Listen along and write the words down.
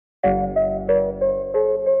Young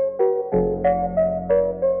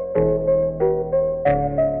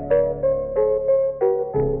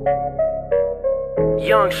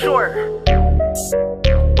short,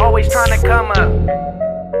 always trying to come up.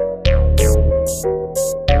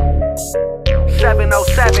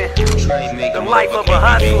 707, the life of a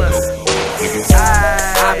hustler.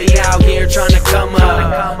 I be out here trying to come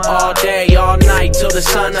up all day, all night till the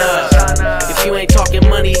sun up. If you ain't talking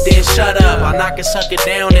money, then shut up. I'll knock a sucker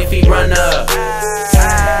down if he run up.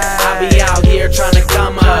 I be out here trying to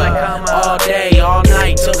come up all day, all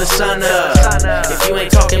night till the sun up. If you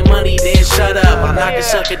ain't talking money, then shut up. I'll knock a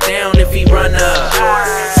sucker down if he run up.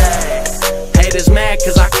 Haters mad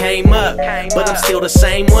cause I came up, but I'm still the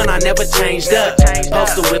same one, I never changed up.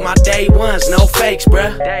 Posted with my day ones, no fakes,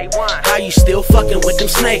 bruh. How you still fucking with them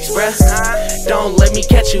snakes, bruh? Don't let me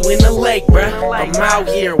catch you in the lake, bruh. I'm out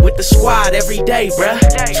here with the squad every day, bruh.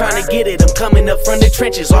 Trying to get it, I'm coming up from the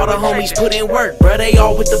trenches. All the homies put in work, bruh, they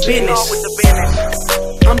all with the business.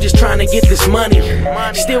 I'm just trying to get this money.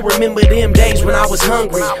 Still remember them days when I was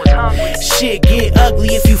hungry. Shit get ugly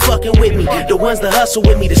if you fucking with me. The ones that hustle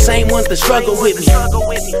with me, the same ones that struggle with me.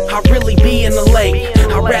 I really be in the lake.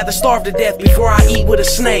 I'd rather starve to death before I eat with a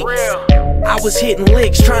snake. I was hitting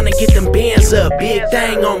licks trying to get them bands up. Big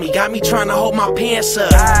thing on me, got me trying to hold my pants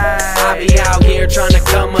up. I be out here trying to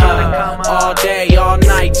come up all day, all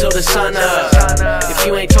night till the sun up. If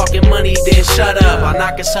you ain't talking money, then shut up. I'll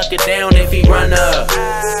knock a sucker down if he run up.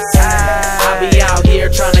 I be out here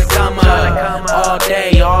trying to come up all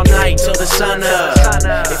day, all night till the sun up.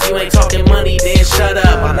 If you ain't talking money, then shut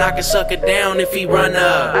up. I'll knock a sucker down if he run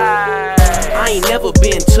up. I ain't never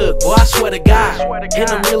been took, boy, I swear to God. And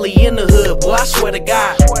I'm really in the hood, boy, I swear to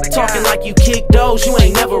God. Talking like you kick those, you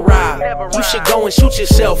ain't never robbed. You should go and shoot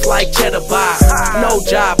yourself like Cheddar Bob. No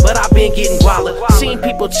job, but I been getting guala. Seen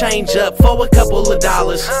people change up for a couple of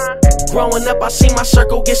dollars. Growing up, I seen my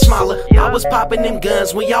circle get smaller. I was popping them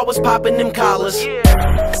guns when y'all was popping them collars.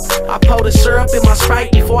 I pour the syrup in my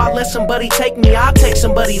Sprite. Before I let somebody take me, I'll take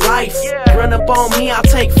somebody's life. Run up on me, I'll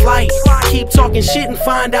take flight. Keep talking shit and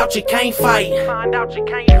find out you can't fight.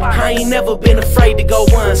 I ain't never been afraid to go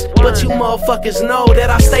once, but you motherfuckers know that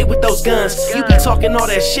I stay with those guns. You be talking all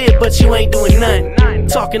that shit, but you ain't doing nothing.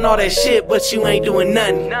 Talking all that shit, but you ain't doing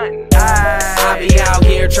nothing. I be out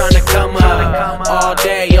here trying to come up all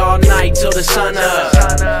day, all night till the sun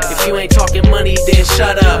up. If you ain't talking money, then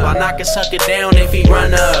shut up. I'll knock a sucker down if he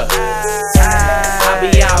run up. I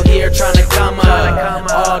be out here trying to come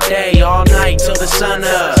up all day, all night till the sun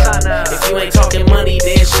up. If you ain't talking money,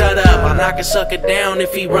 then shut up. I'll knock a sucker down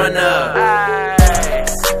if he run up.